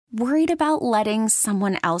Worried about letting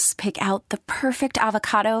someone else pick out the perfect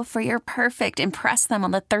avocado for your perfect impress them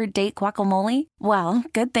on the third date guacamole? Well,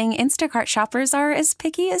 good thing Instacart shoppers are as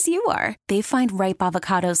picky as you are. They find ripe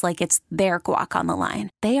avocados like it's their guac on the line.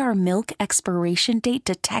 They are milk expiration date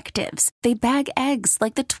detectives. They bag eggs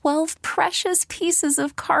like the 12 precious pieces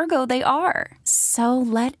of cargo they are. So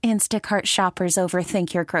let Instacart shoppers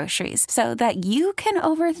overthink your groceries so that you can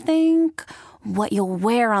overthink what you'll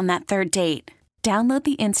wear on that third date. Download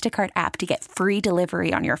the Instacart app to get free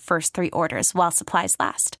delivery on your first 3 orders while supplies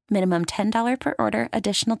last. Minimum $10 per order.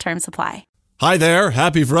 Additional terms apply. Hi there.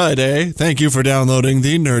 Happy Friday. Thank you for downloading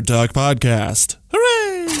the Nerd Talk podcast.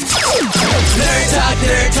 Hooray!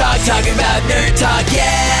 Nerd Talk, talking about Nerd Talk,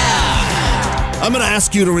 yeah! I'm going to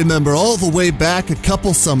ask you to remember all the way back a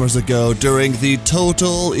couple summers ago during the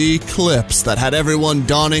total eclipse that had everyone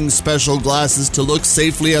donning special glasses to look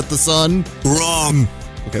safely at the sun. Wrong.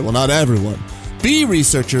 Okay, well, not everyone. Bee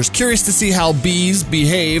researchers curious to see how bees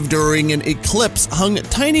behave during an eclipse hung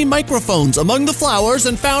tiny microphones among the flowers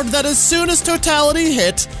and found that as soon as totality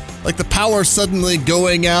hit, like the power suddenly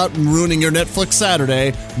going out and ruining your Netflix Saturday,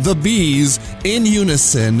 the bees, in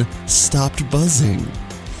unison, stopped buzzing.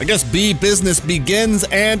 I guess bee business begins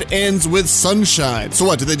and ends with sunshine. So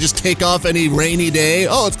what, did they just take off any rainy day?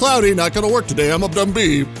 Oh, it's cloudy, not gonna work today, I'm a dumb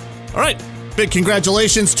bee. All right. Big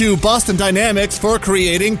congratulations to Boston Dynamics for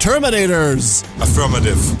creating Terminators.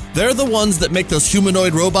 Affirmative. They're the ones that make those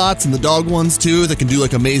humanoid robots and the dog ones too that can do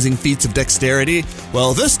like amazing feats of dexterity.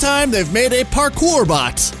 Well, this time they've made a parkour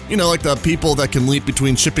bot. You know, like the people that can leap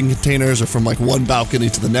between shipping containers or from like one balcony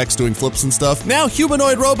to the next doing flips and stuff. Now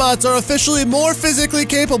humanoid robots are officially more physically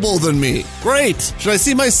capable than me. Great. Should I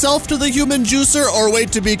see myself to the human juicer or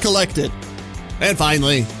wait to be collected? And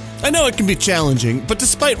finally, I know it can be challenging, but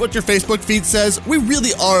despite what your Facebook feed says, we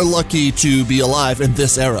really are lucky to be alive in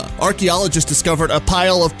this era. Archaeologists discovered a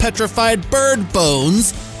pile of petrified bird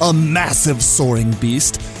bones, a massive soaring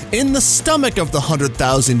beast, in the stomach of the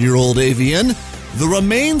 100,000-year-old avian, the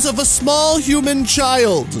remains of a small human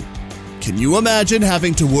child. Can you imagine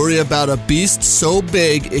having to worry about a beast so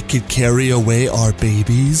big it could carry away our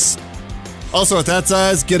babies? Also, at that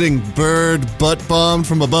size, getting bird butt bombed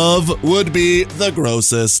from above would be the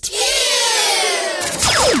grossest. Yeah!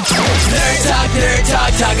 Nerd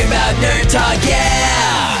Talk, talking about Nerd Talk,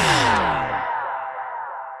 yeah!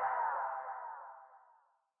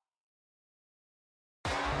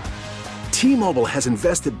 T-Mobile has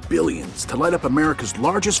invested billions to light up America's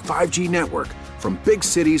largest 5G network, from big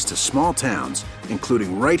cities to small towns,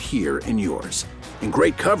 including right here in yours. And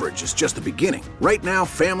great coverage is just the beginning. Right now,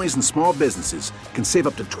 families and small businesses can save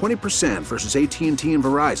up to 20% versus AT&T and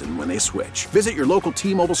Verizon when they switch. Visit your local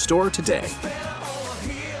T-Mobile store today.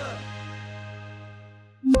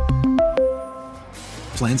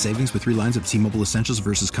 Plan savings with 3 lines of T-Mobile Essentials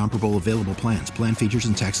versus comparable available plans. Plan features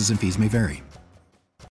and taxes and fees may vary.